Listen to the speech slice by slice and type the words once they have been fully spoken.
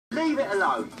it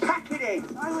alone. Pack it in.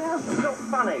 I will. It's not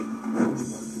funny.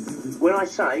 When I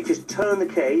say, just turn the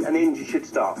key and the engine should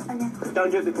start. Okay. Don't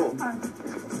do it before.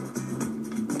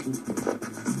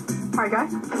 Here we go.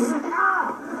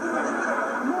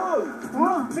 No!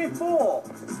 Not before!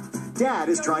 Dad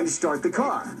is trying to start the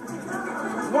car,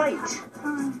 Wait!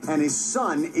 and his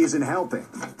son isn't helping.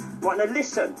 Right, now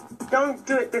listen. Don't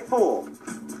do it before.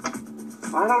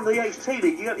 I hold the HT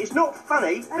lead. It's not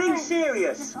funny. Be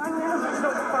serious. I will. It's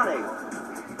not funny.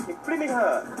 It flimming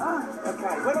hurt.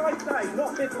 Okay, when I say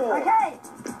not before. Okay.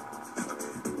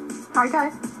 Here we go.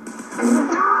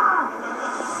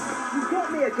 You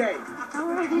got me again.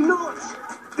 Already. Not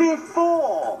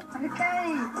before.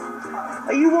 Okay.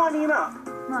 Are you winding him up?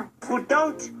 No. Well,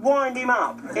 don't wind him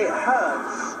up. It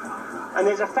hurts. And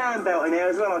there's a fan belt in there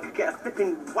as well. I could get a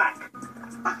flipping whack.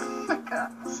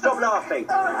 Stop laughing.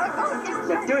 Oh, I can't do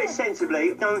Now, do it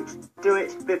sensibly. Don't do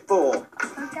it before.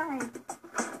 Okay.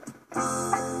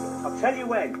 I'll tell you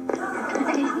when. Do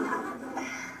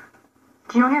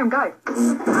you not hear him go?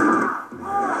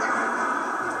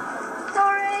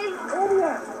 Sorry.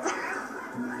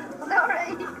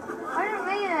 Sorry. I didn't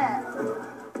mean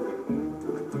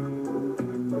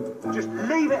it. Just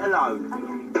leave it alone.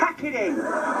 Okay. Pack it in.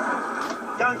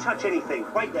 Don't touch anything.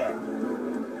 Wait there.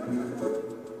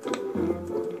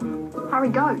 Here we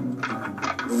go.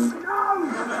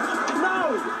 No!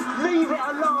 Leave it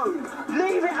alone.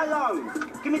 Leave it alone.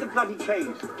 Give me the bloody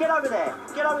keys. Get over there.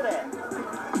 Get over there.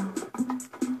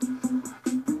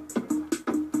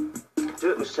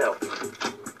 Do it myself.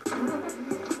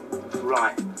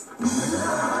 Right.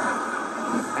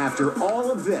 After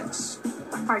all of this,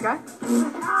 Here we go.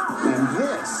 and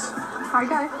this, Here we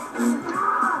go.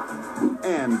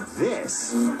 and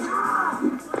this,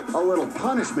 a little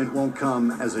punishment won't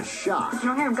come as a shock. Do you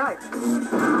not hear him go?